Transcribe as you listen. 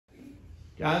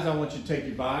Guys, I want you to take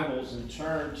your Bibles and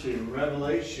turn to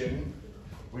Revelation.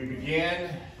 We begin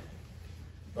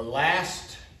the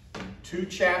last two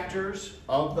chapters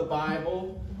of the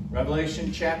Bible.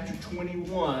 Revelation chapter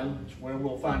 21 is where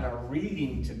we'll find our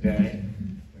reading today.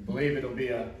 We believe it'll be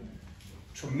a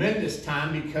tremendous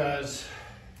time because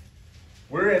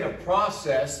we're in a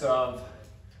process of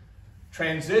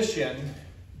transition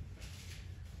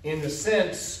in the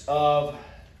sense of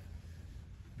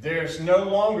there's no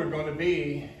longer going to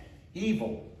be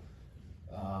evil.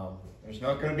 There's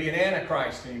not going to be an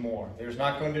Antichrist anymore. There's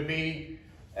not going to be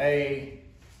a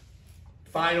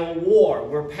final war.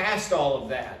 We're past all of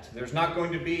that. There's not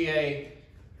going to be a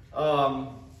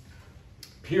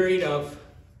period of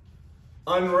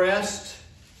unrest.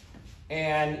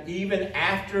 And even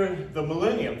after the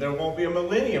millennium, there won't be a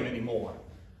millennium anymore.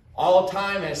 All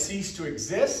time has ceased to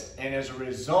exist, and as a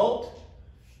result,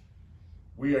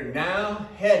 we are now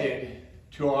headed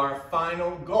to our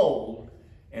final goal,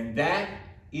 and that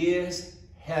is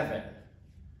heaven.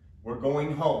 We're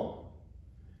going home.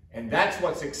 And that's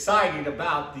what's exciting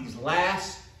about these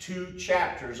last two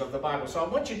chapters of the Bible. So I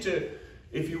want you to,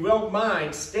 if you will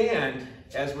mind, stand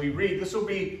as we read. This will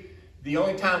be the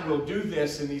only time we'll do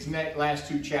this in these last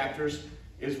two chapters,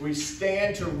 is we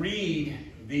stand to read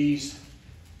these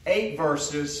 8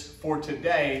 verses for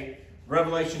today.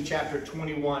 Revelation chapter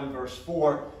 21, verse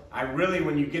 4. I really,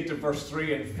 when you get to verse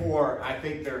 3 and 4, I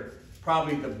think they're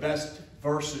probably the best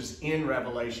verses in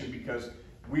Revelation because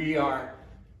we are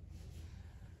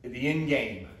in the end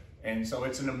game. And so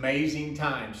it's an amazing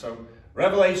time. So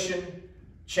Revelation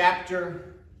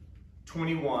chapter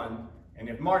 21. And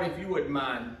if Marty, if you wouldn't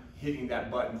mind hitting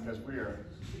that button because we are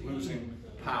losing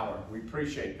power. We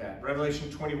appreciate that.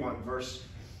 Revelation 21, verse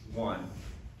 1.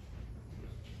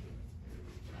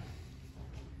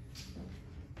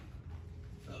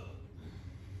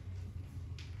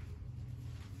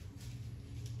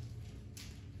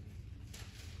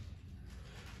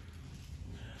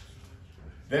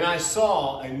 Then I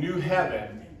saw a new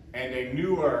heaven and a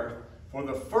new earth, for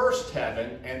the first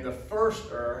heaven and the first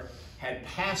earth had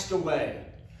passed away,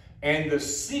 and the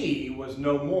sea was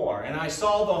no more. And I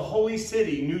saw the holy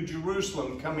city, New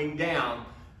Jerusalem, coming down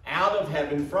out of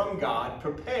heaven from God,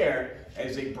 prepared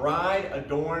as a bride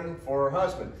adorned for her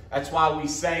husband. That's why we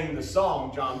sang the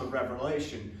song, John the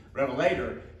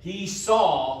Revelator. He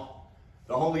saw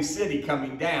the holy city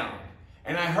coming down.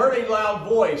 And I heard a loud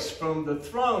voice from the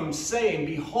throne saying,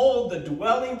 "Behold, the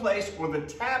dwelling place or the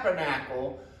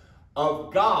tabernacle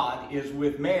of God is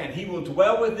with man. He will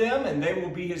dwell with them, and they will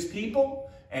be his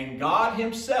people, and God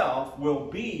himself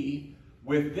will be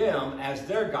with them as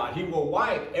their God. He will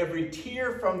wipe every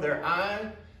tear from their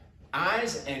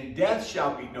eyes, and death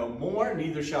shall be no more,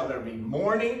 neither shall there be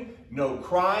mourning, no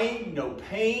crying, no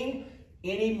pain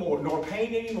anymore, nor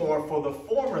pain anymore, for the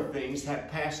former things have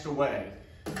passed away."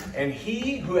 And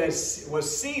he who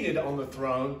was seated on the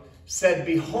throne said,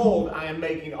 "Behold, I am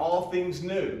making all things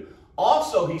new."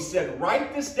 Also he said,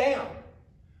 "Write this down,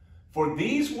 for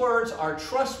these words are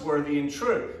trustworthy and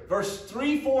true." Verse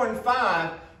 3, 4, and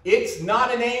 5, it's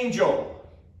not an angel.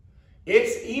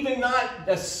 It's even not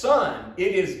the Son.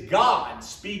 It is God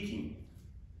speaking.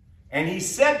 And he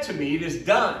said to me, "It is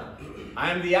done.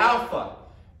 I am the Alpha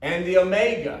and the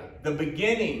Omega, the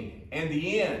beginning and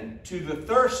the end. To the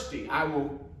thirsty I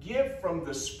will give from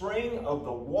the spring of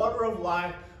the water of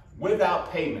life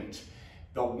without payment.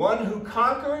 The one who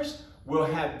conquers will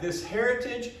have this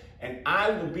heritage, and I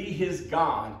will be his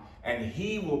God, and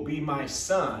he will be my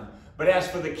son. But as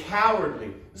for the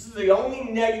cowardly," this is the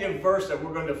only negative verse that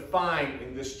we're going to find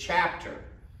in this chapter.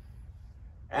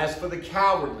 "As for the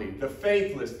cowardly, the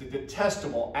faithless, the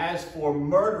detestable, as for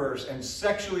murderers and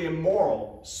sexually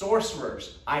immoral,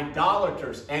 sorcerers,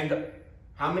 idolaters, and"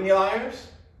 how many liars?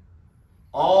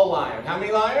 All liars. How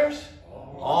many liars?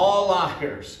 All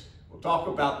liars. We'll talk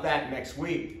about that next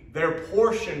week. "Their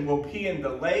portion will be in the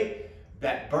lake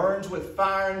that burns with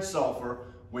fire and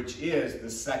sulfur, which is the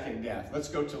second death." Let's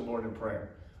go to the Lord in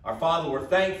prayer. Our Father, we're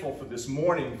thankful for this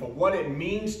morning, for what it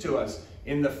means to us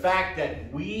in the fact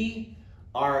that we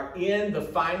are in the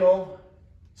final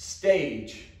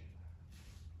stage,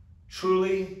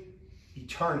 truly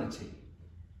eternity.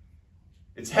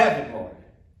 It's heaven, Lord.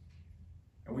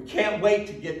 And we can't wait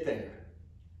to get there.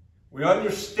 We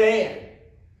understand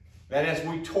that as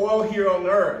we toil here on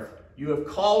earth, you have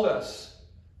called us,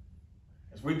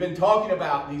 as we've been talking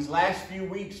about these last few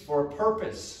weeks, for a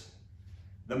purpose.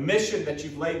 The mission that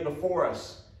you've laid before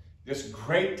us, this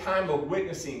great time of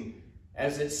witnessing,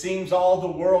 as it seems all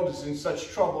the world is in such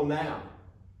trouble now.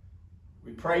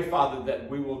 We pray, Father, that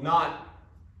we will not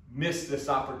miss this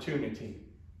opportunity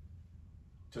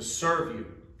to serve you,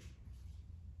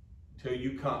 till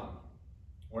you come.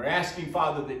 We're asking,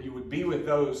 Father, that you would be with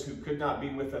those who could not be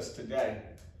with us today.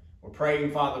 We're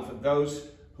praying, Father, for those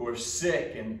who are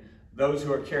sick and those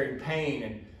who are carrying pain.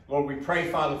 And Lord, we pray,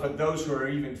 Father, for those who are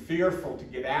even fearful to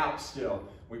get out still.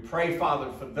 We pray,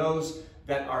 Father, for those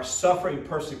that are suffering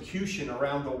persecution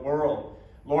around the world.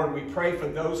 Lord, we pray for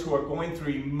those who are going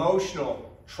through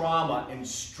emotional trauma and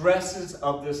stresses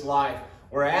of this life.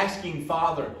 We're asking,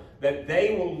 Father, that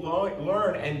they will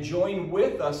learn and join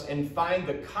with us and find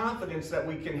the confidence that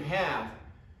we can have.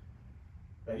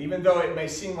 That even though it may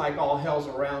seem like all hell's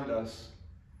around us,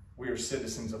 we are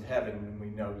citizens of heaven when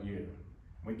we know you.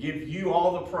 We give you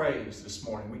all the praise this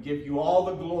morning. We give you all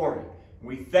the glory.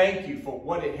 We thank you for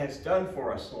what it has done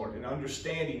for us, Lord, in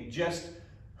understanding just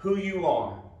who you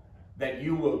are, that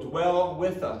you will dwell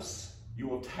with us. You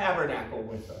will tabernacle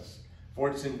with us. For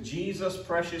it's in Jesus'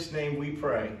 precious name we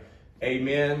pray.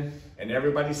 Amen. And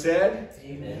everybody said?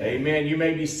 Amen. Amen. You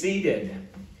may be seated.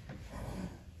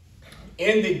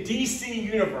 In the DC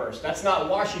universe, that's not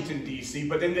Washington, D.C.,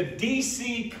 but in the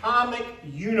DC comic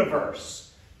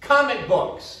universe, comic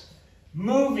books,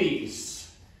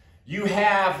 movies, you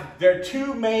have their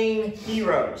two main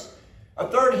heroes. A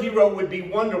third hero would be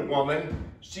Wonder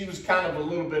Woman. She was kind of a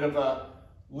little bit of a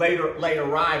late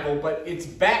arrival, but it's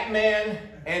Batman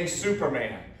and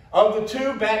Superman. Of the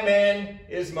two, Batman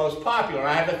is most popular.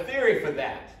 I have a theory for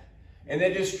that. And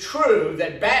it is true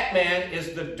that Batman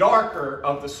is the darker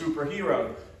of the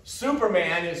superhero.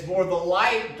 Superman is more the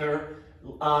lighter,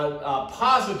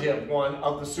 positive one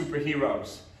of the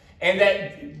superheroes. And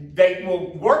that they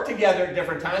will work together at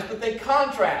different times, but they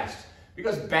contrast.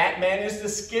 Because Batman is the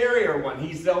scarier one.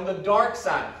 He's on the dark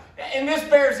side. And this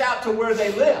bears out to where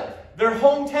they live. Their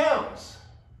hometowns.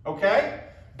 Okay?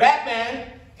 Batman,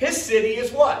 his city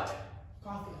is what?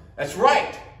 Gotham. That's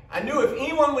right. I knew if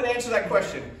anyone would answer that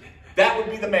question, that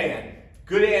would be the man.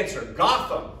 Good answer.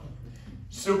 Gotham.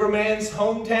 Superman's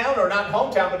hometown, or not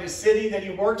hometown, but his city that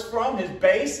he works from, his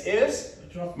base is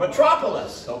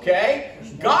Metropolis. Okay?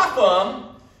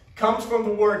 Gotham comes from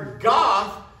the word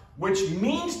goth, which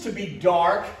means to be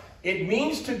dark. It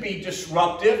means to be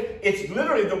disruptive. It's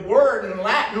literally the word in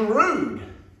Latin rude.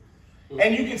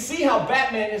 And you can see how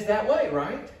Batman is that way,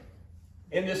 right?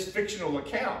 In this fictional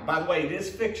account. By the way, it is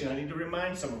fiction. I need to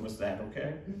remind some of us that,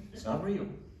 okay? It's not real.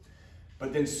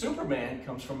 But then Superman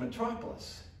comes from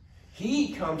Metropolis.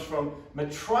 He comes from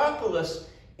Metropolis.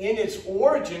 In its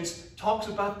origins, talks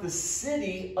about the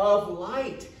city of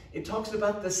light. It talks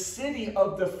about the city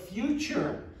of the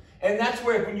future. And that's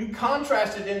where, when you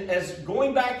contrast it in, as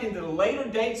going back into the later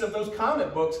dates of those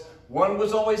comic books, one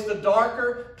was always the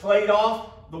darker, played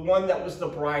off the one that was the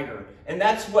brighter. And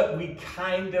that's what we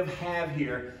kind of have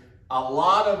here. A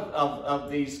lot of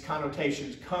these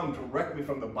connotations come directly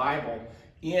from the Bible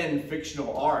in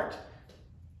fictional art.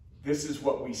 This is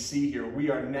what we see here. We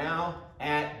are now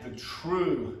at the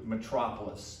true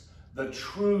metropolis, the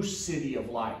true city of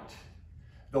light,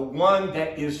 the one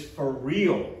that is for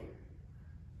real.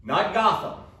 Not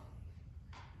Gotham,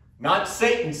 not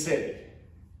Satan's city.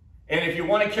 And if you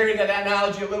want to carry that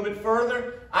analogy a little bit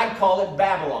further, I'd call it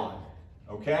Babylon.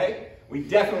 Okay? We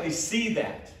definitely see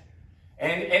that.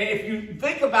 And if you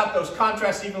think about those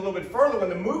contrasts even a little bit further, when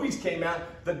the movies came out,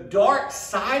 the dark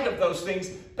side of those things,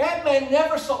 Batman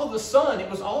never saw the sun. It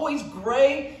was always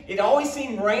gray, it always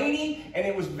seemed rainy, and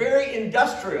it was very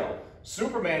industrial.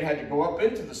 Superman had to go up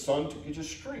into the sun to get his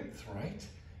strength, right?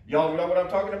 Y'all know what I'm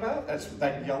talking about?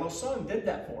 That yellow sun did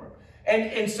that for him.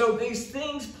 And so these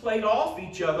things played off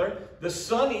each other, the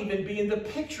sun even being the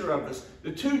picture of this.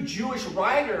 The two Jewish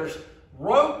writers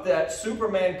wrote that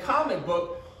Superman comic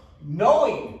book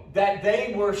knowing that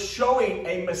they were showing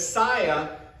a Messiah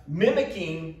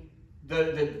mimicking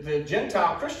the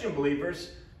Gentile Christian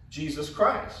believers, Jesus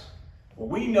Christ. Well,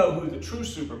 we know who the true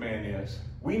Superman is.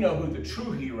 We know who the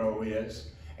true hero is.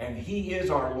 And he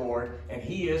is our Lord, and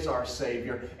he is our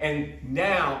Savior. And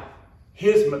now,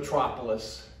 his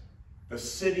metropolis, the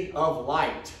city of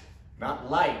light, not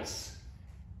lights,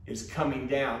 is coming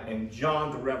down. And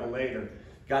John the Revelator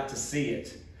got to see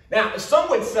it. Now,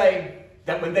 some would say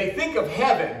that when they think of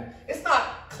heaven, it's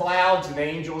not clouds and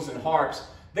angels and harps.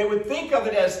 They would think of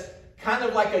it as kind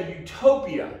of like a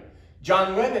utopia.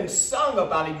 John Lennon sung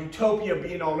about a utopia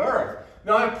being on earth.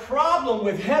 Now, a problem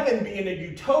with heaven being a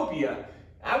utopia,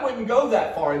 I wouldn't go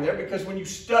that far in there, because when you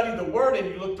study the word and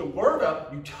you look the word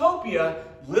up, utopia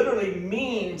literally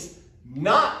means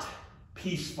not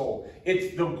peaceful.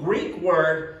 It's the Greek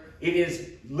word. It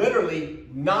is literally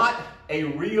not a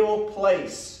real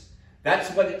place. That's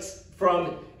what it's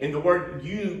from in the word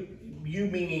you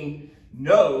meaning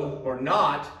no or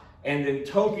not, and then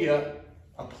topia,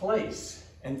 a place.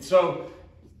 And so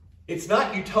It's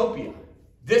not utopia.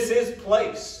 This is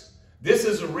place. This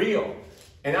is real.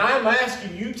 And I'm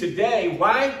asking you today,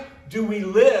 why do we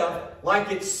live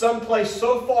like it's someplace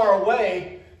so far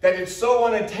away that it's so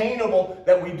unattainable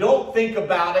that we don't think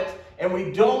about it and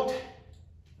we don't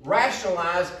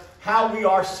rationalize how we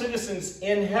are citizens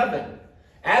in heaven?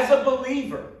 As a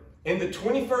believer in the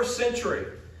 21st century,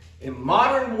 in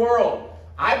modern world,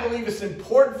 I believe it's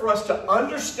important for us to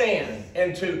understand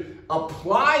and to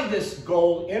apply this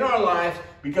goal in our lives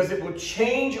because it will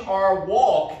change our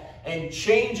walk and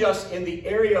change us in the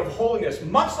area of holiness.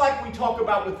 Much like we talk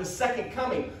about with the second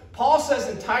coming. Paul says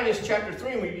in Titus chapter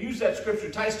 3, and we've used that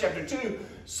scripture, Titus chapter 2,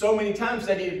 so many times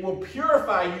that it will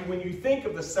purify you when you think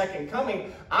of the second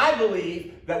coming. I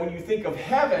believe that when you think of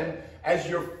heaven as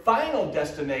your final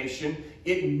destination,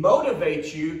 it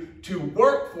motivates you to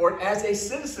work for it as a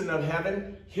citizen of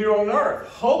heaven here on earth,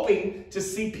 hoping to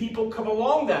see people come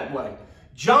along that way.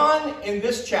 John, in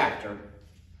this chapter,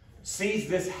 sees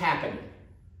this happening.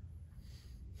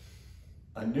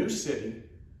 A new city,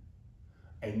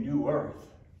 a new earth.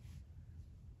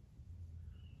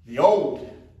 The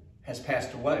old has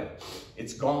passed away.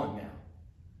 It's gone now.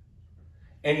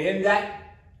 And in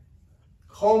that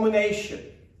culmination,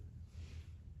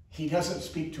 he doesn't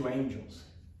speak to angels.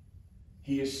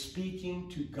 He is speaking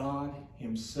to God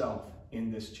himself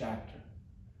in this chapter.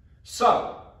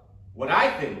 So, what I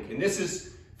think, and this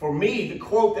is, for me, the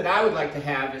quote that I would like to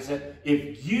have is that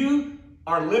if you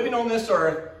are living on this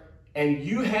earth and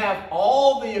you have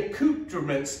all the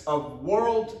accoutrements of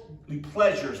worldly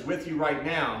pleasures with you right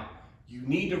now, you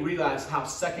need to realize how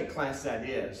second class that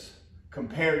is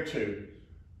compared to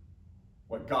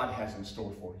what God has in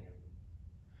store for you.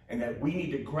 And that we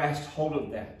need to grasp hold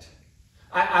of that.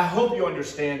 I hope you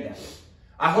understand that.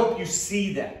 I hope you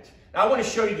see that. Now, I want to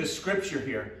show you the scripture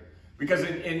here. Because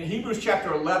in Hebrews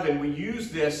chapter 11, we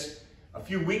used this a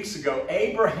few weeks ago.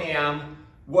 Abraham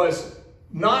was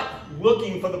not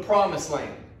looking for the promised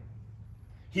land.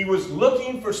 He was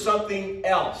looking for something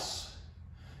else.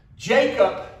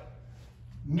 Jacob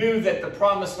knew that the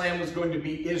promised land was going to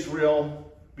be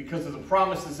Israel because of the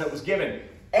promises that was given.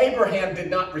 Abraham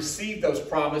did not receive those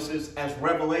promises as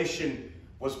Revelation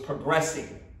was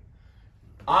progressing.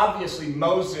 Obviously,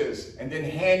 Moses, and then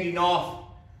handing off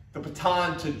the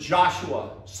baton to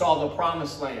Joshua, saw the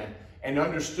promised land and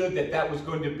understood that that was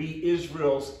going to be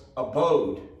Israel's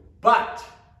abode. But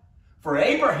for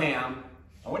Abraham,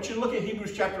 I want you to look at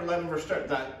Hebrews chapter 11, verse 3,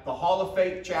 the Hall of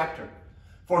Faith chapter.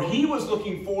 For he was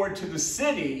looking forward to the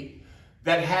city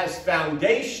that has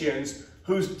foundations,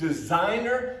 whose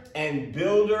designer and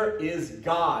builder is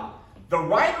God. The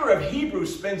writer of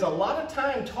Hebrews spends a lot of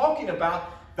time talking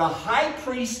about the high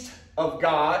priest of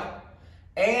God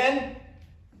and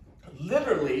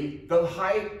literally the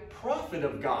high prophet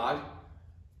of God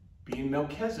being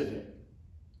Melchizedek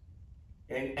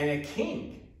and a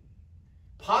king,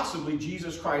 possibly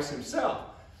Jesus Christ himself.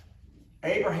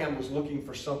 Abraham was looking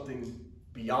for something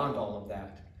beyond all of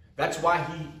that. That's why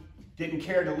he didn't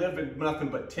care to live in nothing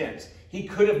but tents. He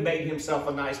could have made himself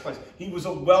a nice place. He was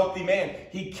a wealthy man.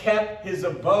 He kept his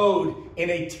abode in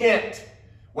a tent,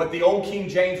 what the old King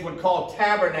James would call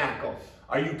tabernacle.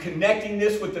 Are you connecting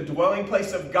this with the dwelling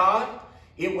place of God?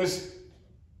 It was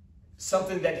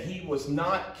something that he was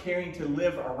not caring to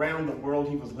live around the world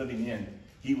he was living in.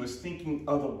 He was thinking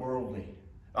otherworldly.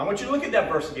 I want you to look at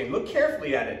that verse again. Look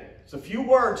carefully at it. It's a few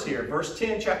words here. Verse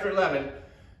 10, chapter 11.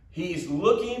 He's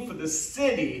looking for the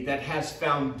city that has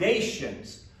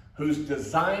foundations, whose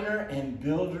designer and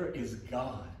builder is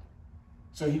God.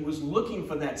 So he was looking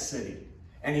for that city.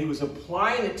 And he was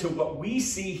applying it to what we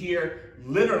see here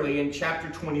literally in chapter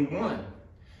 21.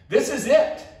 This is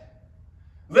it.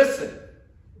 Listen,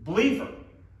 believer,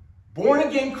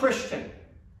 born-again Christian,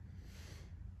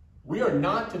 we are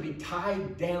not to be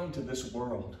tied down to this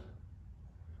world.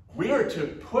 We are to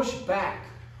push back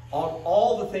on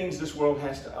all the things this world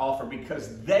has to offer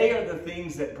because they are the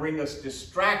things that bring us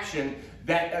distraction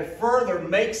that further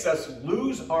makes us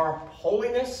lose our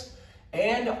holiness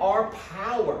and our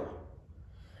power.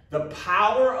 The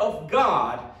power of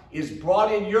God is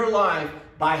brought in your life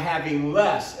by having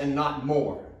less and not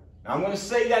more. Now, I'm going to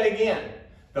say that again.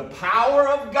 The power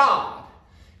of God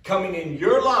coming in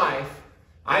your life.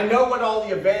 I know what all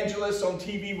the evangelists on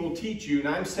TV will teach you, and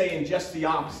I'm saying just the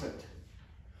opposite.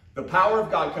 The power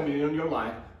of God coming in your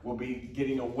life will be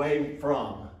getting away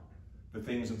from the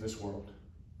things of this world.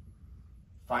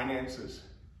 Finances,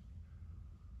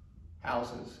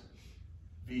 houses,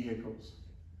 vehicles,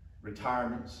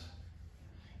 retirements,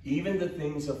 even the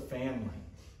things of family.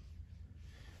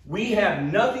 We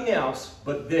have nothing else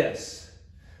but this.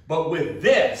 But with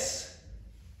this,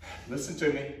 listen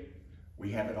to me,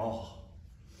 We have it all.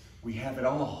 We have it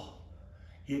all.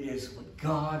 It is what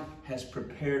God has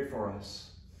prepared for us.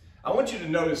 I want you to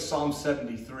notice Psalm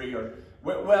 73,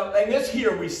 well, and this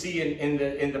here we see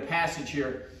in the passage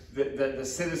here, the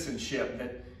citizenship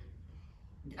that,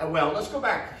 well, let's go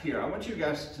back here. I want you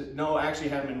guys to, no, I actually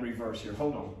have them in reverse here.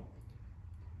 Hold on.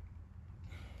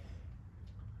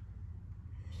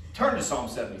 Turn to Psalm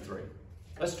 73.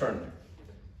 Let's turn there,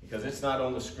 because it's not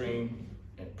on the screen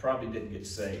and probably didn't get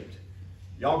saved.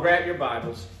 Y'all grab your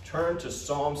Bibles, turn to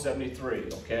Psalm 73,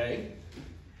 okay?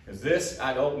 Because this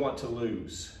I don't want to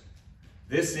lose.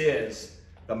 This is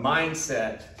the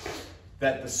mindset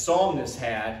that the psalmist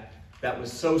had that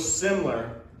was so similar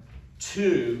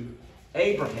to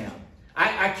Abraham.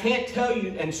 I can't tell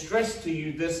you and stress to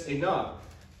you this enough.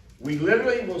 We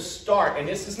literally will start, and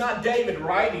this is not David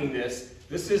writing this.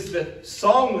 This is the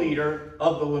song leader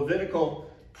of the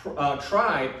Levitical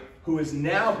tribe who is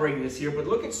now bringing this here. But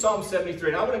look at Psalm 73.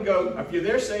 And I want to go, if you're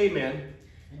there, say amen.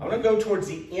 I want to go towards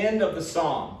the end of the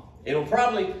psalm. It'll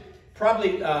probably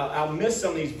I'll miss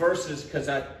some of these verses because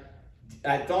I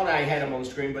thought I had them on the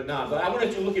screen, but not. But I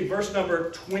wanted to look at verse number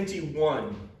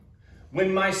 21.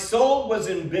 When my soul was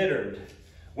embittered,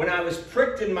 when I was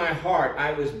pricked in my heart,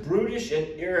 I was brutish and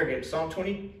arrogant. Psalm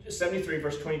 73,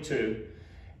 verse 22.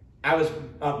 I was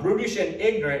brutish and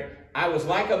ignorant. I was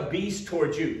like a beast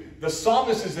towards you. The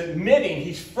psalmist is admitting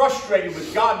he's frustrated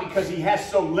with God because he has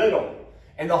so little.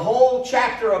 And the whole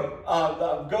chapter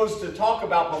goes to talk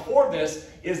about before this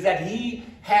is that he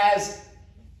has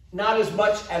not as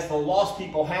much as the lost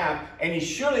people have, and he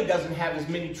surely doesn't have as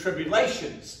many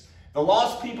tribulations. The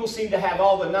lost people seem to have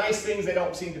all the nice things. They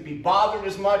don't seem to be bothered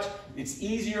as much. It's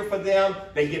easier for them.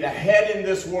 They get ahead in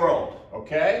this world,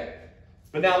 okay?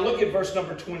 But now look at verse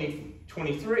number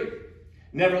 23.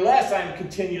 Nevertheless, I am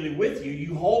continually with you.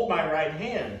 You hold my right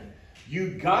hand. You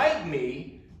guide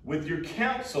me with your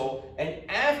counsel, and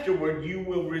afterward you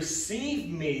will receive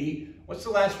me. What's the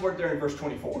last word there in verse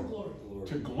 24? To glory.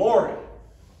 To glory.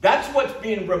 That's what's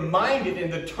being reminded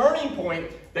in the turning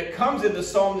point that comes in the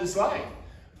psalmist's life.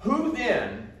 Who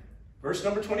then, verse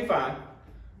number 25,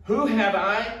 who have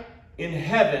I in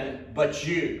heaven but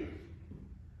you?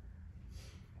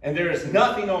 And there is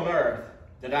nothing on earth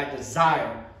that I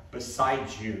desire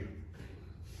besides you.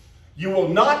 You will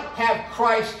not have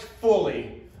Christ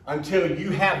fully until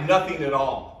you have nothing at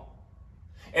all.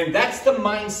 And that's the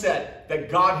mindset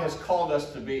that God has called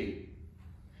us to be.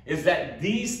 Is that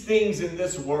these things in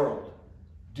this world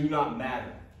do not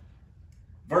matter.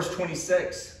 Verse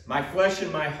 26, my flesh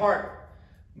and my heart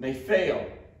may fail,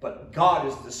 but God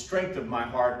is the strength of my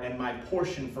heart and my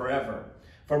portion forever.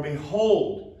 For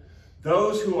behold,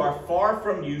 those who are far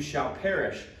from you shall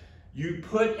perish. You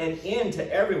put an end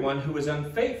to everyone who is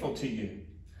unfaithful to you.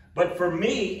 But for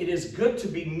me, it is good to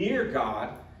be near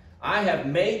God. I have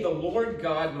made the Lord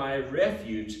God my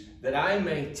refuge, that I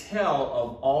may tell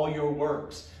of all your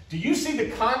works. Do you see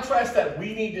the contrast that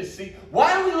we need to see?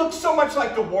 Why do we look so much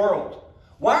like the world?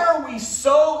 Why are we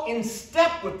so in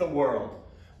step with the world?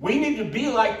 We need to be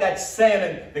like that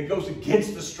salmon that goes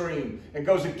against the stream, and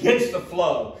goes against the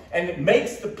flow, and it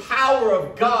makes the power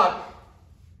of God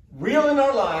real in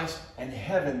our lives and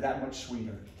heaven that much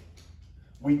sweeter.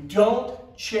 We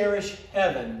don't cherish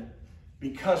heaven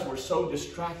because we're so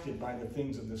distracted by the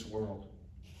things of this world.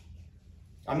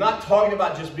 I'm not talking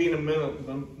about just being a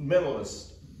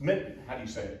minimalist. How do you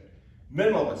say it?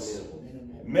 Minimalist.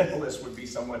 Minimalist would be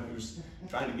someone who's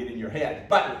trying to get in your head.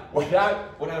 But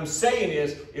what I'm saying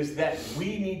is that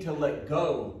we need to let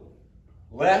go.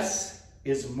 Less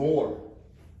is more.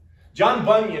 John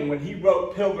Bunyan, when he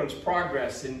wrote Pilgrim's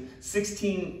Progress in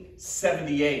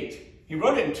 1678, he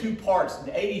wrote it in two parts. In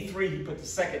 83, he put the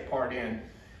second part in.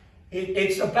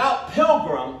 It's about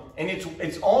Pilgrim, and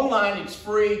it's online, it's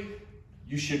free.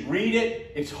 You should read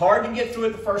it. It's hard to get through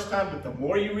it the first time, but the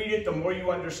more you read it, the more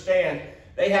you understand.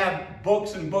 They have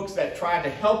books and books that try to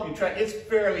help you. It's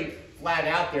fairly flat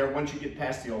out there once you get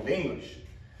past the Old English.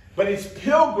 But it's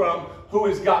Pilgrim who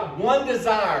has got one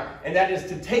desire, and that is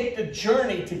to take the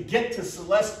journey to get to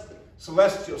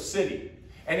Celestial City.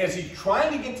 And as he's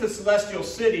trying to get to Celestial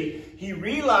City, he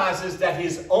realizes that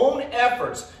his own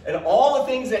efforts and all the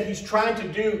things that he's trying to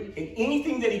do and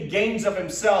anything that he gains of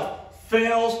himself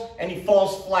fails and he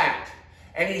falls flat.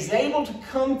 And he's able to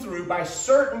come through by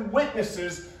certain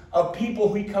witnesses of people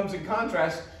who he comes in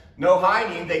contrast. No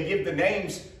hiding, they give the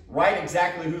names right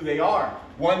exactly who they are.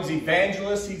 One's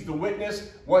evangelist, he's the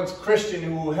witness. One's Christian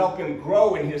who will help him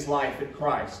grow in his life in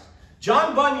Christ.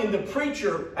 John Bunyan, the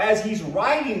preacher, as he's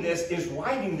writing this, is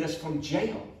writing this from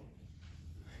jail.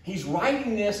 He's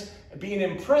writing this being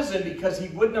in prison because he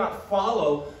would not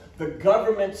follow the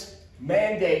government's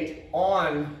mandate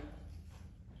on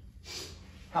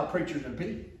how preachers would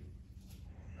be,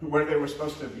 where they were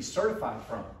supposed to be certified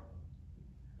from.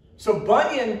 So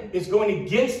Bunyan is going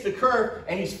against the curve,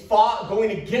 and he's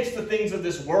going against the things of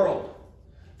this world.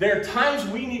 There are times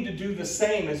we need to do the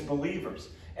same as believers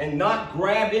and not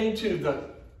grab into the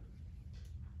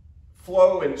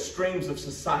flow and streams of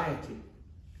society.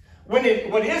 What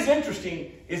is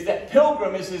interesting is that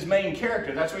Pilgrim is his main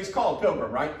character. That's what he's called,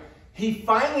 Pilgrim, right? He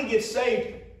finally gets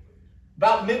saved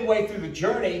about midway through the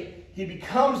journey. He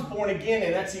becomes born again,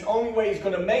 and that's the only way he's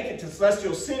going to make it to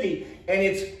Celestial City. And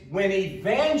it's when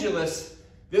Evangelist,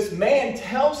 this man,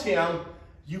 tells him,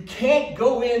 you can't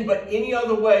go in but any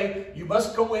other way. You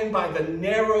must go in by the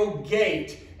narrow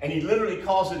gate. And he literally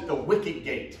calls it the wicket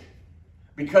gate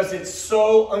because it's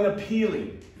so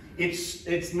unappealing.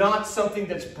 It's not something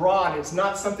that's broad. It's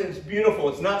not something that's beautiful.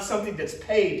 It's not something that's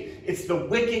paved. It's the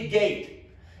wicket gate.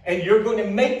 And you're going to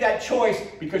make that choice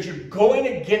because you're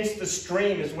going against the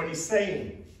stream, is what he's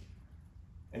saying.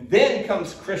 And then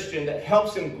comes Christian that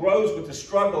helps him, grows with the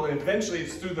struggle, and eventually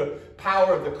it's through the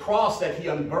power of the cross that he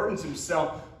unburdens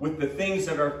himself with the things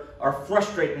that are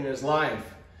frustrating in his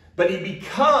life. But he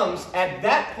becomes, at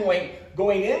that point,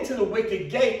 going into the wicket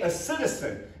gate, a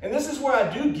citizen. And this is where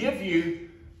I do give you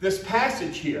this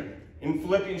passage here in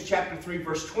Philippians chapter 3,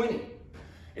 verse 20.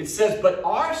 It says, but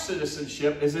our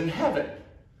citizenship is in heaven.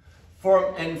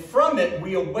 And from it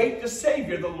we await the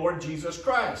Savior, the Lord Jesus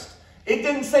Christ. It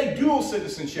didn't say dual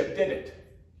citizenship, did it?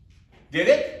 Did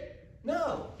it?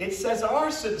 No. It says our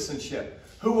citizenship,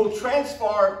 who will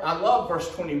transform, I love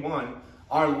verse 21,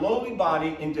 our lowly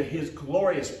body into his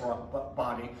glorious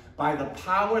body by the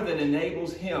power that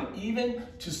enables him even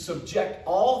to subject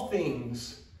all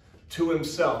things to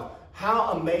himself.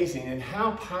 How amazing and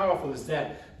how powerful is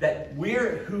that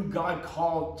we're who God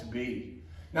called to be.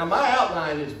 Now, my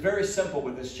outline is very simple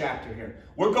with this chapter here.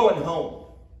 We're going home,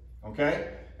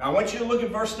 okay? Now, I want you to look at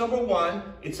verse number 1.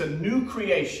 It's a new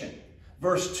creation.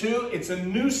 Verse 2, it's a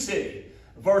new city.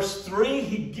 Verse 3,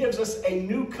 he gives us a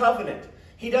new covenant.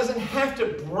 He doesn't have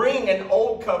to bring an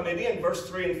old covenant in, verse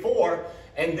 3 and 4.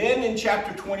 And then in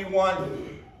chapter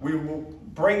 21, we will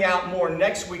bring out more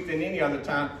next week than any other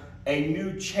time, a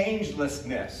new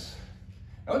changelessness.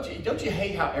 Don't you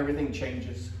hate how everything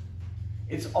changes?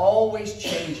 It's always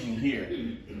changing here,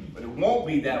 but it won't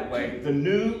be that way. The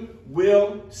new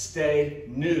will stay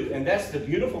new, and that's the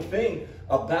beautiful thing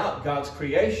about God's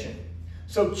creation.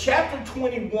 So chapter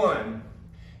 21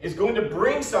 is going to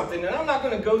bring something, and I'm not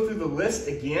going to go through the list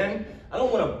again. I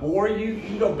don't want to bore you. You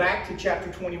can go back to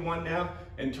chapter 21 now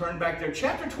and turn back there.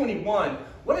 Chapter 21,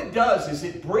 what it does is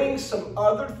it brings some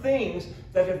other things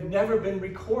that have never been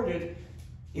recorded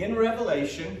in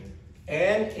Revelation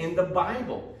and in the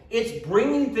Bible. It's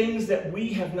bringing things that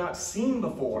we have not seen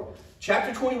before.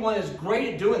 Chapter 21 is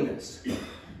great at doing this.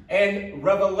 And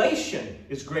Revelation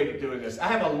is great at doing this. I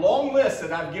have a long list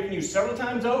that I've given you several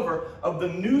times over of the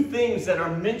new things that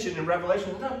are mentioned in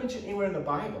Revelation. They're not mentioned anywhere in the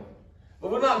Bible.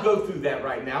 But we'll not go through that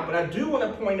right now. But I do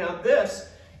want to point out this.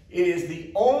 It is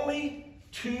the only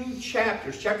two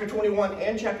chapters, chapter 21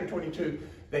 and chapter 22,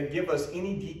 that give us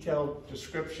any detailed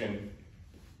description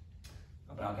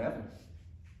about heaven.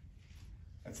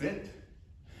 That's it.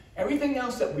 Everything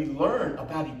else that we learn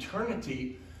about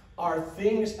eternity are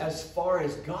things as far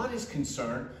as God is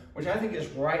concerned, which I think is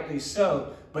rightly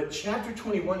so. But chapter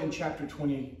 21 and chapter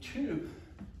 22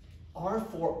 are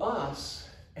for us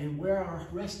and where our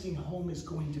resting home is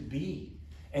going to be.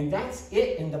 And that's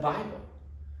it in the Bible.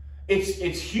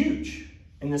 It's huge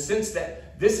in the sense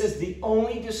that this is the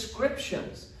only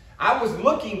descriptions. I was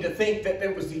looking to think that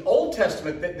it was the Old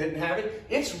Testament that didn't have it.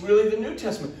 It's really the New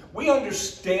Testament. We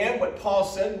understand what Paul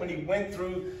said when he went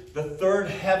through the third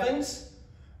heavens,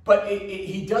 but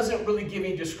he doesn't really give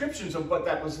any descriptions of what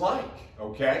that was like,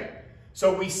 okay?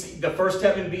 So we see the first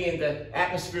heaven being the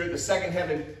atmosphere, the second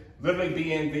heaven literally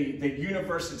being the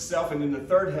universe itself, and then the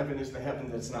third heaven is the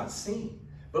heaven that's not seen.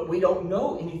 But we don't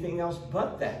know anything else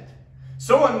but that.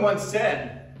 Someone once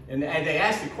said, and they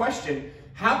asked the question,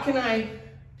 how can I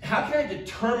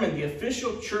determine the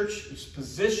official church's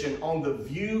position on the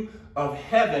view of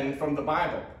heaven from the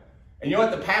Bible? And you know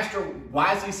what the pastor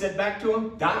wisely said back to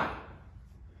him? Die.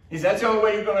 He said, that's the only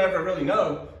way you're going to ever really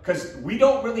know, because we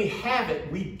don't really have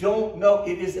it. We don't know.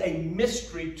 It is a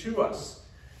mystery to us.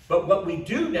 But what we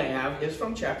do have is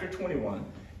from chapter 21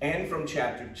 and from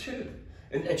chapter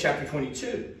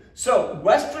 22. So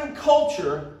Western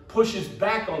culture pushes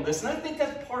back on this, and I think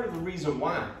that's part of the reason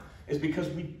why. Is because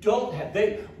we don't have,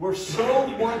 we're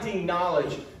so wanting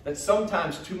knowledge that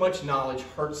sometimes too much knowledge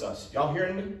hurts us. Y'all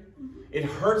hearing me? It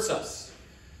hurts us.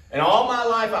 And all my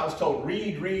life I was told,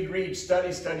 read, read, read,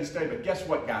 study, study, study. But guess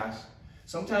what, guys?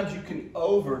 Sometimes you can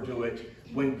overdo it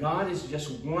when God is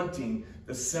just wanting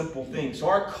the simple things. So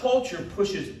our culture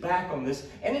pushes back on this,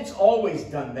 and it's always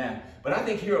done that. But I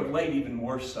think here of late, even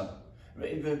worse so.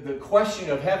 The question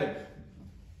of heaven.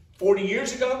 40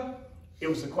 years ago, it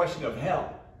was the question of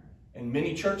hell. And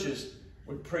many churches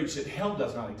would preach that hell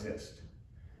does not exist.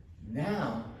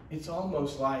 Now, it's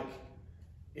almost like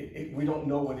we don't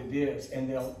know what it is. And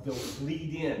they'll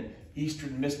bleed in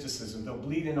Eastern mysticism. They'll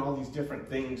bleed in all these different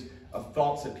things of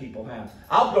thoughts that people have.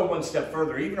 I'll go one step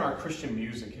further. Even our Christian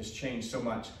music has changed so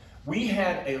much. We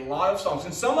had a lot of songs,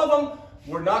 and some of them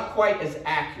were not quite as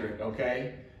accurate,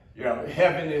 okay? You know,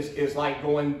 heaven is like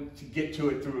going to get to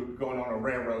it through going on a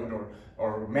railroad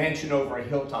or a mansion over a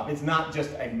hilltop. It's not just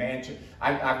a mansion.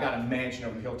 I've got a mansion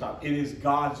over a hilltop. It is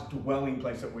God's dwelling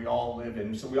place that we all live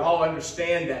in. So we all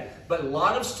understand that. But a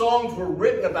lot of songs were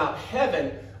written about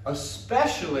heaven,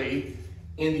 especially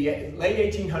in the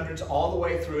late 1800s, all the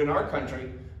way through in our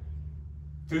country,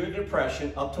 through the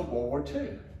Depression up to World War II.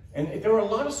 And there were a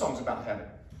lot of songs about heaven.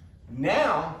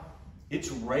 Now,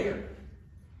 it's rare.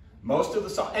 Most of the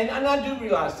songs, and I do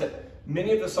realize that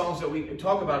many of the songs that we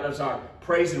talk about as our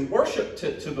praise and worship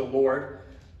to the Lord,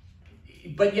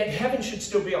 but yet heaven should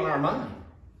still be on our mind.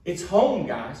 It's home,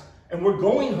 guys, and we're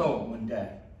going home one day.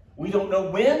 We don't know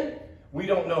when, we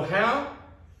don't know how,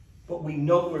 but we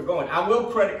know we're going. I will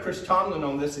credit Chris Tomlin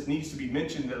on this. It needs to be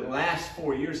mentioned that the last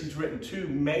 4 years, he's written 2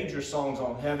 major songs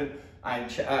on heaven. I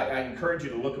encourage you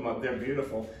to look them up. They're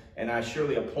beautiful, and I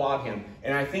surely applaud him.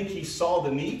 And I think he saw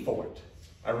the need for it.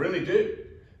 I really do.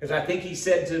 Because I think he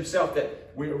said to himself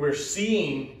that we're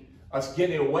seeing us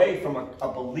getting away from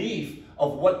a belief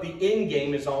of what the end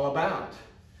game is all about.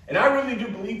 And I really do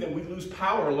believe that we lose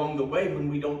power along the way when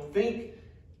we don't think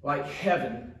like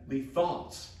heavenly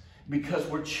thoughts. Because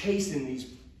we're chasing these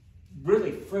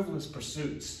really frivolous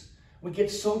pursuits. We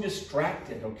get so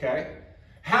distracted, okay?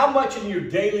 How much in your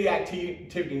daily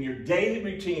activity, in your daily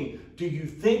routine, do you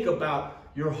think about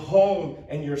your home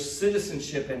and your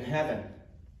citizenship in heaven?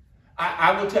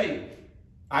 I will tell you,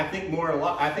 I think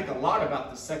a lot about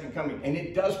the second coming, and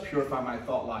it does purify my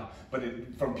thought life. But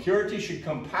from purity should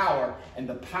come power, and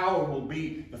the power will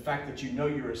be the fact that you know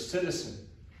you're a citizen.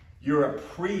 You're a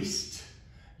priest.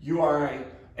 You are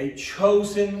a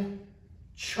chosen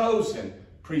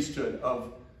priesthood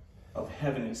of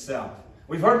heaven itself.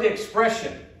 We've heard the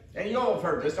expression, and you all have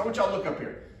heard this. I want y'all to look up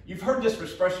here. You've heard this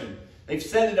expression. They've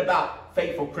said it about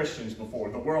faithful Christians before.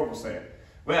 The world will say it.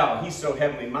 Well, he's so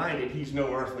heavenly minded, he's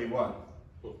no earthly what?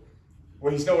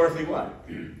 Well, he's no earthly what?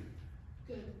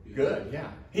 Good, yeah.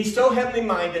 He's so heavenly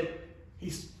minded,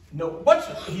 he's no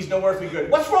earthly good.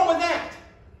 What's wrong with that?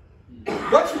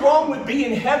 What's wrong with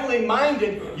being heavenly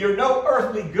minded? You're no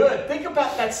earthly good. Think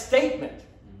about that statement.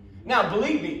 Now,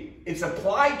 believe me, it's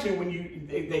applied to when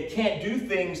they can't do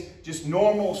things, just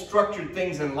normal, structured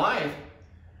things in life.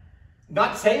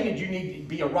 Not saying that you need to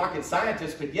be a rocket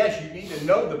scientist, but yes, you need to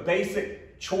know the basic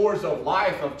chores of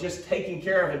life, of just taking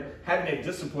care of and having a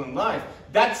disciplined life.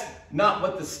 That's not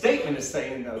what the statement is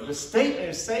saying, though. The statement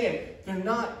is saying they're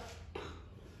not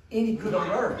any good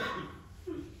on earth.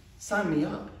 Sign me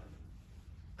up.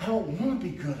 I don't want to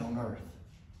be good on earth.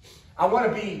 I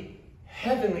want to be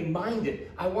heavenly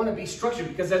minded. I want to be structured,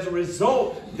 because as a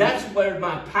result, that's where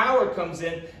my power comes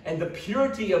in, and the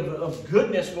purity of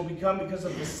goodness will become because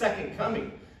of the second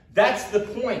coming. That's the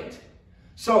point.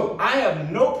 So I have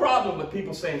no problem with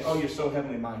people saying, oh, you're so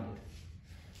heavenly minded.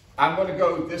 I'm going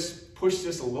to push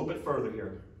this a little bit further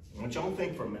here. I want y'all to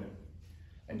think for a minute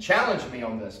and challenge me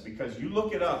on this, because you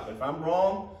look it up. If I'm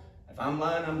wrong, if I'm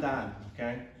lying, I'm dying,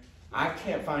 okay? I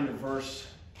can't find a verse,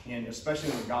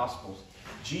 especially in the Gospels.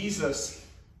 Jesus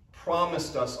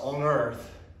promised us on earth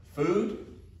food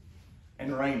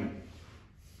and raiment,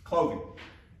 clothing,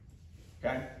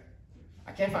 okay?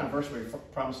 I can't find a verse where he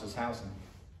promised us housing.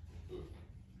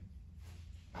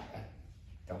 I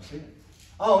don't see it.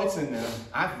 Oh, it's in there.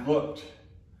 I've looked.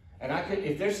 And I could,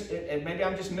 if there's, maybe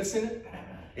I'm just missing it.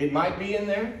 It might be in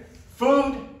there.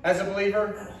 Food, as a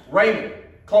believer, raiment,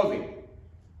 clothing.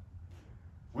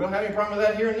 We don't have any problem with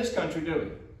that here in this country, do we?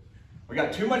 We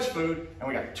got too much food and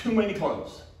we got too many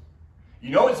clothes.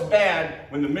 You know it's bad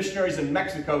when the missionaries in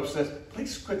Mexico says,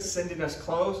 please quit sending us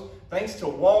clothes. Thanks to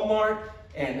Walmart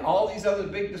and all these other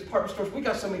big department stores, we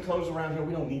got so many clothes around here,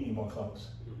 we don't need any more clothes.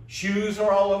 Shoes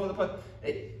are all over the place.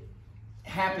 It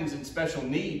happens in special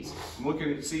needs. I'm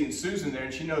looking at seeing Susan there,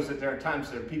 and she knows that there are times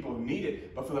there are people who need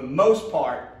it, but for the most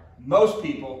part, most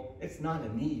people, it's not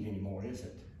a need anymore, is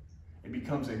it? It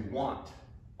becomes a want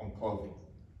on clothing.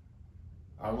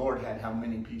 Our Lord had how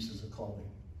many pieces of clothing?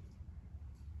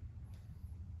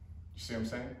 see what I'm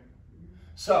saying?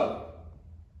 So,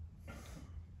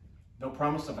 no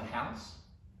promise of a house?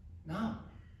 No,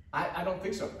 I don't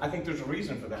think so. I think there's a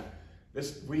reason for that.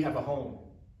 We have a home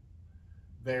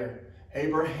there.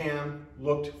 Abraham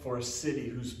looked for a city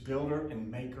whose builder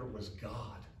and maker was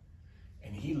God,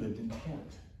 and he lived in the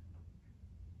tent.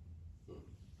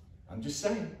 I'm just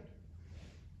saying.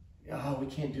 Oh, we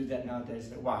can't do that nowadays.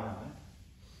 Why not?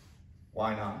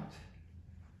 Why not?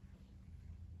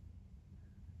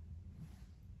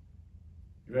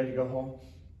 You ready to go home?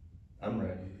 I'm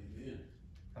ready.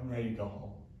 I'm ready to go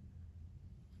home.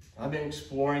 I've been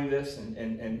exploring this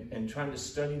and trying to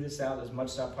study this out as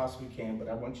much as I possibly can, but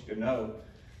I want you to know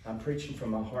I'm preaching from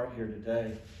my heart here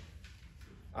today.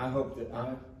 I hope that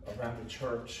I'm around a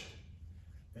church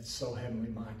that's so heavenly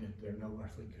minded they're no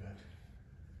earthly good.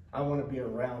 I want to be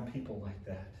around people like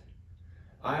that.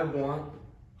 I want,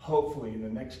 hopefully, in the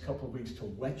next couple of weeks to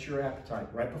whet your appetite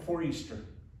right before Easter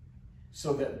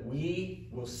so that we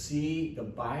will see the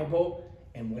Bible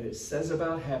and what it says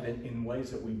about heaven in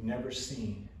ways that we've never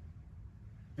seen.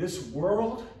 This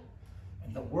world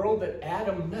and the world that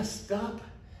Adam messed up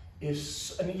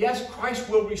is, and yes, Christ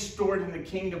will restore it in the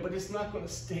kingdom, but it's not going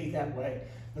to stay that way.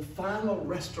 The final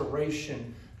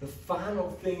restoration, the final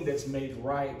thing that's made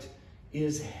right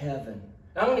is heaven.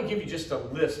 Now, I want to give you just a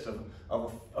list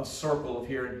of a circle of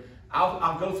here.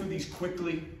 I'll go through these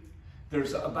quickly.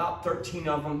 There's about 13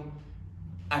 of them.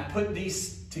 I put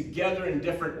these together in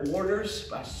different orders.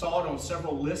 I saw it on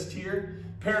several lists here.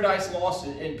 Paradise lost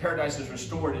and paradise is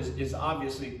restored is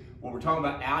obviously what we're talking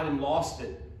about. Adam lost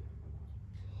it.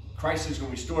 Christ is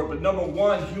going to restore it. But number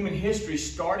one, human history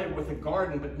started with a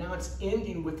garden, but now it's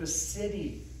ending with a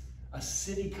city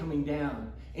coming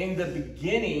down. In the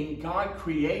beginning, God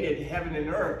created heaven and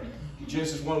earth.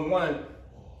 Genesis 1:1,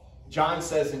 John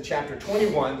says in chapter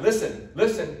 21,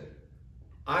 listen,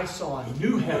 I saw a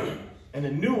new heaven and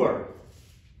a new earth.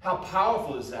 How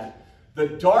powerful is that? The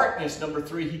darkness, number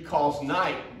 3, he calls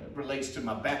night. It relates to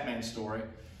my Batman story.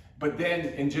 But then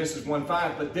in Genesis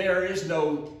 1:5, but there is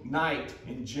no night.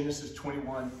 In Genesis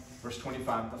 21, verse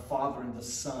 25, the Father and the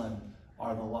Son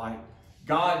are the light.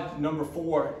 God, number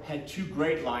 4, had 2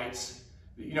 great lights.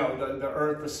 You know, the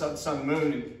earth, the sun,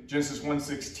 moon in Genesis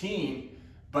 1:16.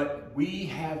 But we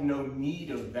have no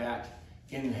need of that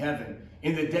in heaven.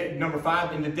 In the day, number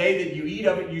 5, in the day that you eat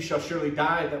of it, you shall surely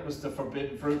die. That was the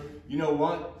forbidden fruit. You know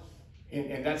what?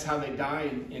 And that's how they die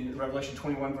in Revelation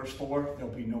 21, verse 4.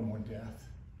 There'll be no more death.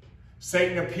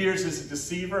 Satan appears as a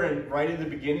deceiver, and right in the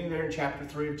beginning there in chapter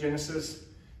 3 of Genesis,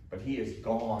 but he is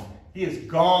gone. He is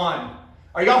gone.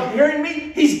 Are y'all hearing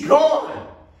me? He's gone.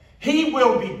 He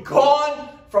will be gone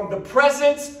from the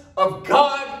presence of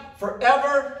God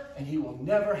forever, and he will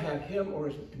never have him or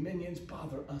his dominions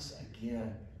bother us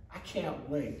again. I can't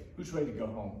wait. Who's ready to go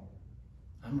home?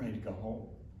 I'm ready to go home.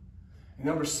 And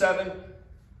number 7,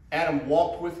 Adam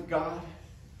walked with God,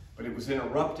 but it was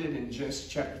interrupted in Genesis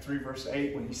chapter 3, verse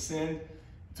 8, when he sinned.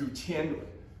 Through 10,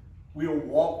 we'll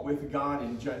walk with God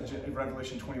in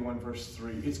Revelation 21, verse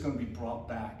 3. It's going to be brought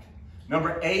back.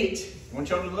 Number 8, I want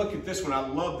y'all to look at this one. I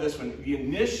love this one. The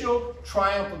initial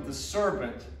triumph of the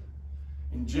serpent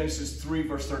in Genesis 3,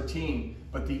 verse 13.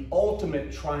 But the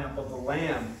ultimate triumph of the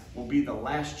Lamb will be the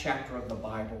last chapter of the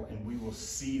Bible, and we will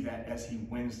see that as he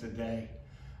wins the day.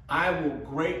 I will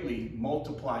greatly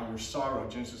multiply your sorrow,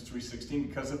 Genesis 3:16,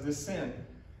 because of this sin.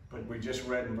 But we just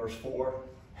read in verse 4,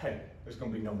 hey, there's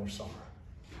going to be no more sorrow.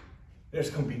 There's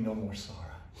going to be no more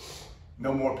sorrow.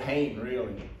 No more pain,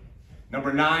 really.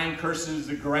 Number 9, curses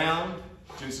the ground,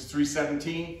 Genesis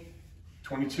 3:17.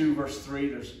 22, verse 3,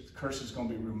 there's curse is going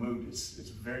to be removed. It's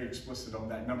very explicit on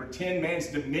that. Number 10, man's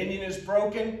dominion is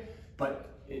broken, but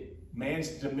man's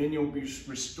dominion will be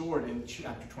restored in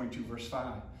chapter 22, verse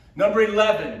 5. Number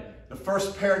 11, the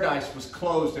first paradise was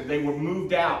closed and they were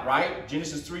moved out, right?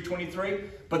 Genesis 3:23.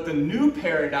 But the new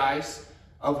paradise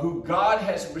of who God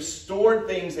has restored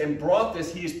things and brought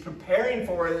this, he is preparing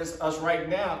for us right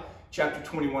now, chapter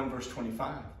 21, verse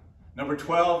 25. Number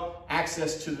 12,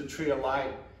 access to the tree of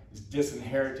life is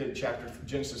disinherited,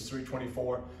 Genesis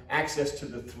 3:24. Access to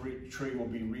the tree will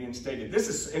be reinstated. This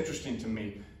is interesting to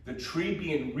me. The tree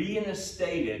being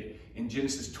reinstated in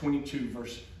Genesis 22,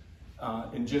 verse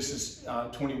in Genesis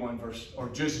 21 verse, or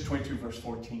Genesis 22 verse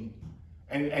 14.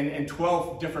 And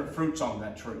 12 different fruits on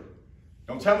that tree.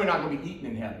 Don't tell me we're not going to be eating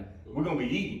in heaven. We're going to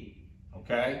be eating.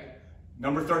 Okay?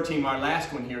 Number 13, my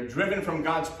last one here. Driven from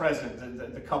God's presence,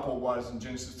 the couple was in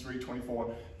Genesis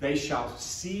 3:24. They shall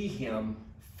see him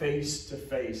face to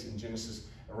face in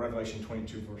Revelation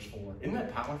 22 verse 4. Isn't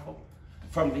that powerful?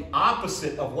 From the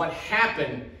opposite of what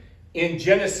happened in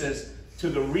Genesis to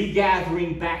the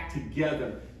regathering back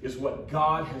together is what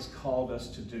God has called us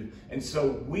to do. And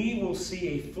so we will see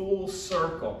a full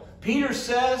circle. Peter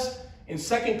says in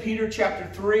 2 Peter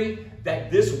chapter 3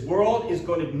 that this world is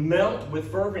going to melt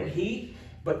with fervent heat,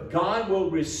 but God will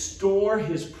restore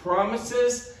his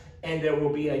promises, and there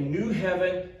will be a new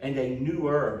heaven and a new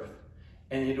earth.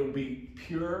 And it will be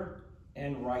pure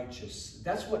and righteous.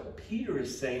 That's what Peter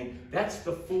is saying. That's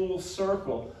the full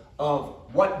circle of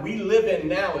what we live in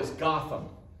now is Gotham.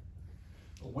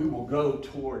 We will go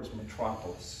towards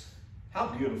Metropolis. How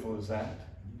beautiful is that?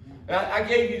 Now, I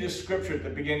gave you this scripture at the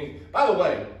beginning. By the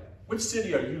way, which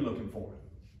city are you looking for?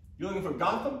 You looking for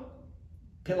Gotham?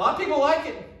 A lot of people like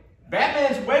it.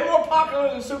 Batman's way more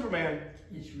popular than Superman.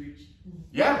 He's rich.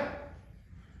 Yeah.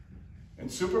 And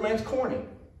Superman's corny.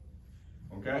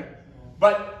 Okay?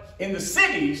 But in the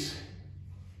cities,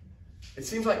 it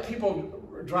seems like people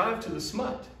drive to the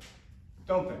smut,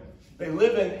 don't they? They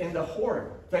live in the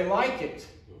horror. They like it.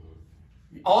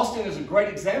 Austin is a great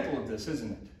example of this,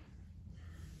 isn't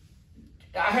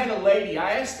it? I had a lady,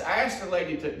 I asked a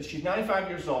lady, she's 95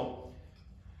 years old.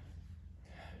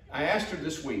 I asked her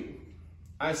this week,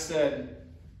 I said,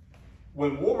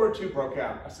 when World War II broke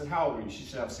out, I said, how old were you? She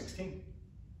said, I was 16.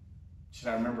 She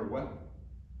said, I remember it well.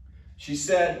 She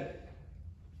said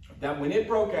that when it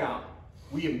broke out,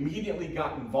 we immediately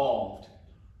got involved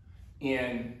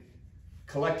in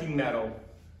collecting metal,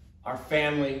 our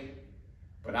family,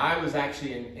 but I was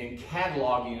actually in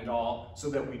cataloging it all so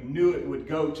that we knew it would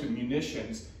go to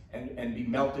munitions and be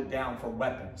melted down for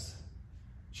weapons.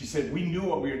 She said we knew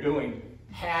what we were doing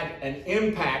had an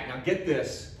impact, now get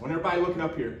this, I want everybody looking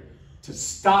up here, to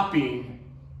stopping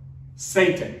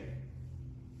Satan.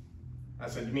 I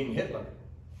said, you mean Hitler?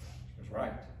 She was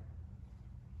right.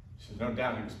 She said, no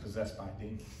doubt he was possessed by a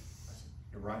demon. I said,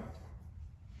 you're right.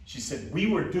 She said, we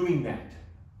were doing that.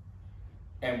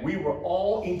 And we were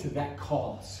all into that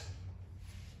cause.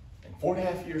 And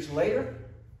 4.5 years later,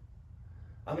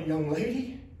 I'm a young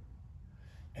lady,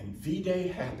 and V-Day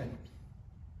happened.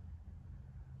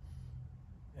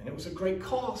 And it was a great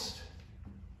cost,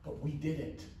 but we did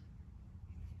it.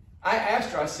 I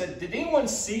asked her, I said, did anyone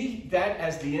see that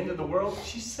as the end of the world?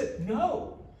 She said,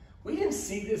 no. We didn't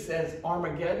see this as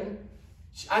Armageddon.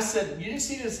 I said, you didn't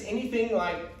see this as anything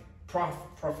like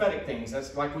prophetic things.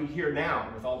 That's like we hear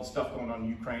now with all the stuff going on in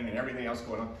Ukraine and everything else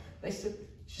going on.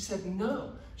 She said,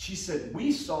 no. She said,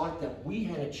 we saw it that we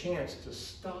had a chance to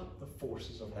stop the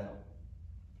forces of hell.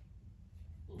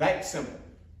 That simple.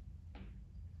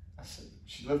 I said,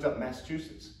 she lived up in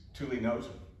Massachusetts. Thule knows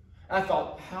her. I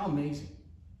thought, how amazing.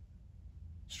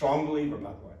 Strong believer,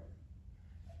 by the way.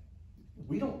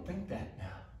 We don't think that now.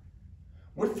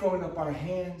 We're throwing up our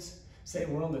hands,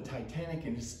 saying we're on the Titanic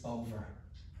and it's over.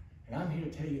 And I'm here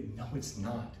to tell you, no, it's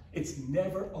not. It's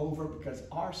never over because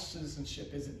our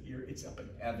citizenship isn't here, it's up in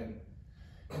heaven.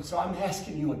 And so I'm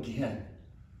asking you again,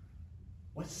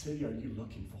 what city are you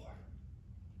looking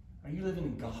for? Are you living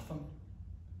in Gotham?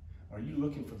 Or are you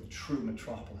looking for the true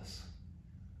metropolis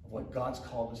of what God's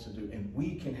called us to do? And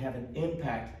we can have an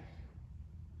impact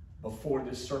before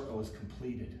this circle is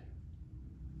completed.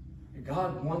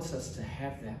 God wants us to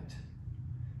have that.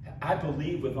 I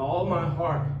believe with all my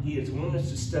heart He is wanting us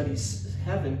to study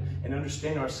heaven and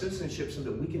understand our citizenship so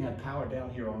that we can have power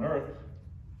down here on earth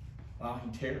while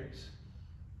He tarries.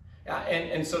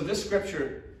 And so this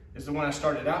scripture is the one I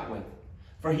started out with.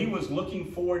 For he was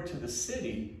looking forward to the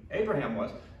city, Abraham was,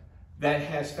 that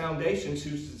has foundations,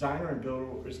 whose designer and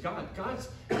builder is God. God's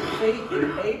faith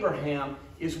in Abraham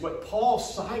is what Paul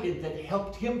cited that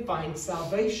helped him find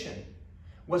salvation.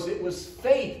 It was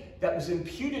faith that was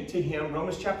imputed to him,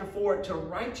 Romans chapter 4, to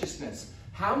righteousness.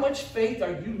 How much faith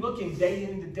are you looking day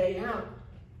in and day out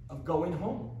of going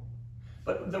home?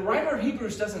 But the writer of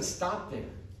Hebrews doesn't stop there,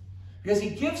 because he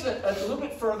gives it a little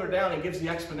bit further down and gives the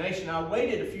explanation. I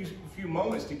waited a few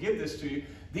moments to give this to you.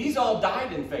 These all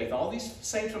died in faith. All these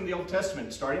saints from the Old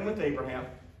Testament, starting with Abraham,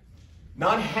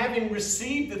 not having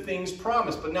received the things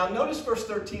promised. But now notice verse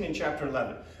 13 in chapter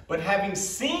 11. But having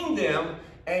seen them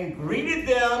and greeted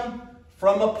them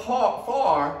from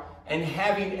afar, and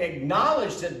having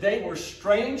acknowledged that they were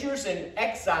strangers and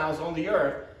exiles on the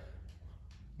earth,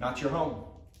 not your home.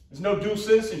 There's no dual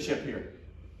citizenship here.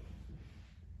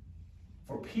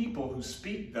 For people who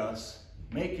speak thus,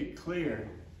 make it clear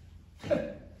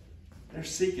they're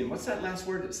seeking. What's that last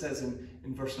word it says in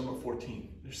verse number 14?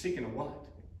 They're seeking a what?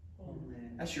 Oh,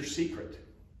 man. That's your secret.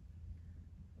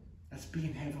 That's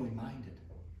being heavenly minded.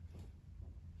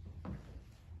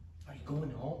 Are you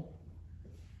going home?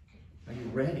 Are you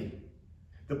ready?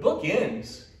 The book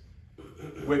ends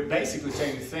with basically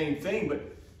saying the same thing, but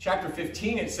chapter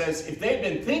 15 it says, if they've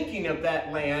been thinking of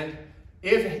that land,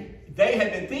 if they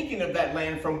had been thinking of that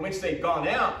land from which they'd gone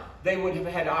out, they would have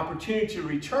had opportunity to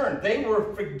return. They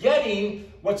were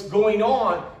forgetting what's going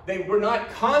on. They were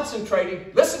not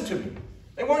concentrating. Listen to me.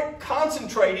 They weren't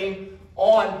concentrating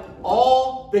on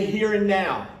all the here and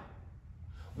now.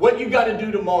 What you got to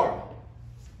do tomorrow.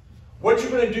 What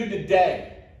you're going to do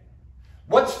today.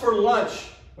 What's for lunch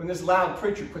when this loud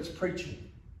preacher quits preaching.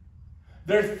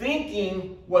 Their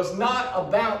thinking was not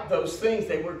about those things.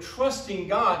 They were trusting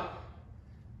God.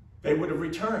 They would have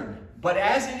returned. But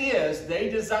as it is, they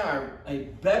desire a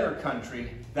better country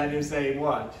that is a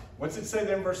what? What's it say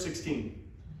there in verse 16?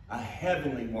 A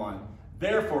heavenly one.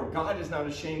 Therefore, God is not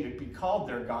ashamed to be called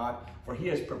their God, for he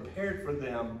has prepared for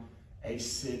them a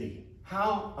city.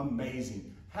 How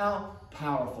amazing. How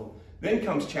powerful. Then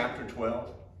comes chapter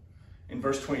 12 in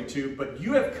verse 22. But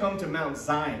you have come to Mount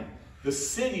Zion, the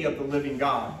city of the living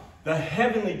God, the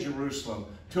heavenly Jerusalem,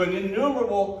 to an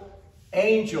innumerable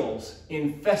angels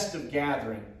in festive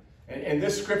gathering. And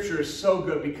this scripture is so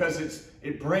good because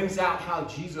it brings out how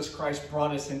Jesus Christ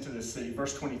brought us into the city.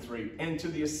 Verse 23, and to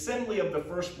the assembly of the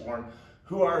firstborn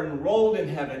who are enrolled in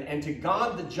heaven, and to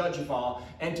God the judge of all,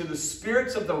 and to the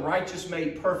spirits of the righteous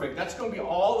made perfect. That's going to be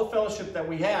all the fellowship that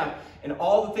we have and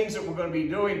all the things that we're going to be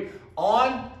doing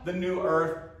on the new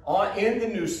earth, in the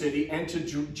new city, and to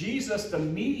Jesus, the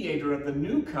mediator of the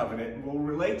new covenant. And we'll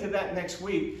relate to that next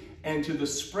week. And to the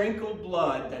sprinkled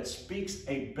blood that speaks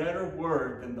a better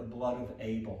word than the blood of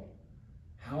Abel.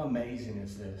 How amazing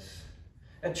is this?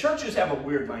 And churches have a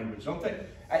weird language, don't they?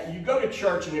 You go to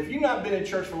church, and if you've not been in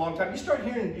church for a long time, you start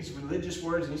hearing these religious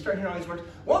words, and you start hearing all these words.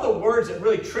 One of the words that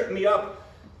really tripped me up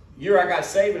the year I got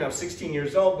saved when I was 16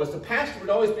 years old was the pastor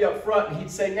would always be up front, and he'd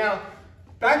say, now,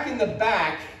 back in the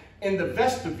back, in the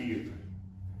vestibule.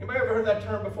 Anybody ever heard that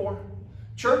term before?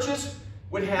 Churches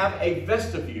would have a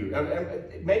vestibule.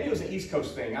 Maybe it was an East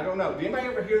Coast thing. I don't know. Did anybody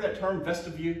ever hear that term,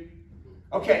 vestibule?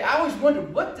 Okay, I always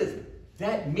wondered, what does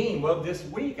that mean? Well, this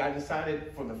week I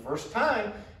decided for the first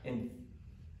time in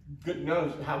good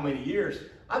knows how many years,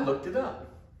 I looked it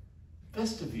up.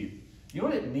 Vestibule. You know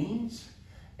what it means?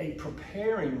 A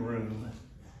preparing room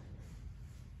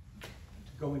to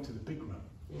go into the big room.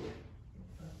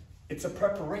 It's a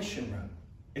preparation room.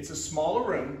 It's a smaller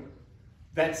room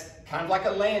that's kind of like a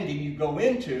landing you go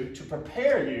into to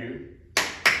prepare you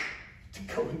to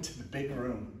go into the big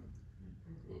room.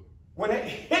 When it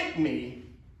hit me,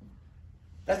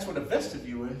 that's what a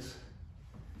vestibule is.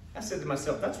 I said to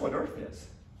myself, that's what earth is.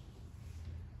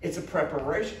 It's a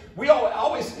preparation. We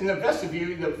always, in the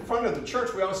vestibule, in the front of the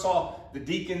church, we always saw the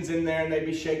deacons in there, and they'd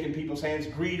be shaking people's hands,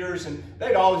 greeters, and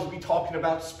they'd always be talking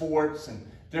about sports and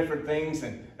different things,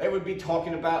 and they would be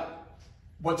talking about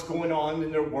what's going on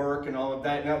in their work and all of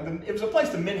that. Now, it was a place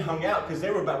the men hung out because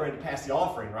they were about ready to pass the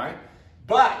offering, right?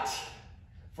 But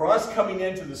for us coming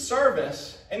into the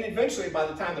service, and eventually by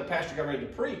the time the pastor got ready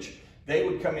to preach, they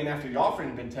would come in after the offering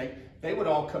had been taken. They would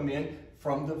all come in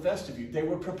from the vestibule. They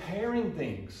were preparing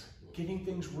things, getting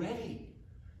things ready.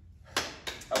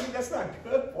 I mean, that's not a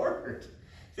good word.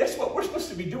 That's what we're supposed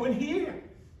to be doing here.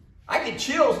 I get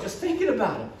chills just thinking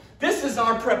about it. This is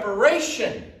our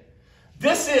preparation.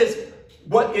 This is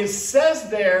what it says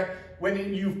there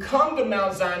when you come to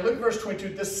Mount Zion. Look at verse 22.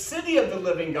 The city of the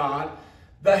living God,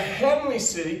 the heavenly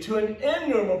city, to an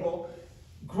innumerable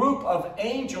group of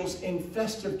angels in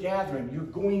festive gathering. You're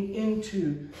going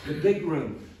into the big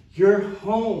room. Your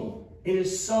home. It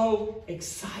is so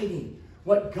exciting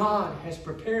what God has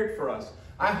prepared for us.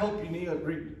 I hope you need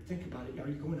to think about it. Are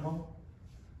you going home?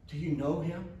 Do you know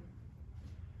him?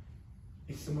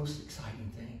 It's the most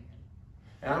exciting thing.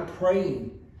 And I'm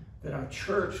praying that our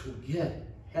church will get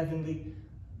heavenly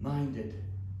minded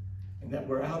and that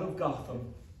we're out of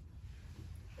Gotham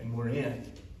and we're in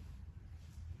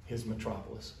his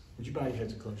metropolis. Would you bow your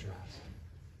heads and close your eyes?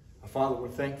 Our Father, we're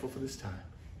thankful for this time.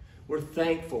 We're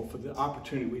thankful for the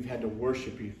opportunity we've had to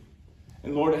worship you.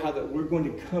 And Lord, how that we're going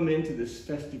to come into this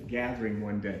festive gathering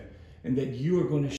one day and that you are going to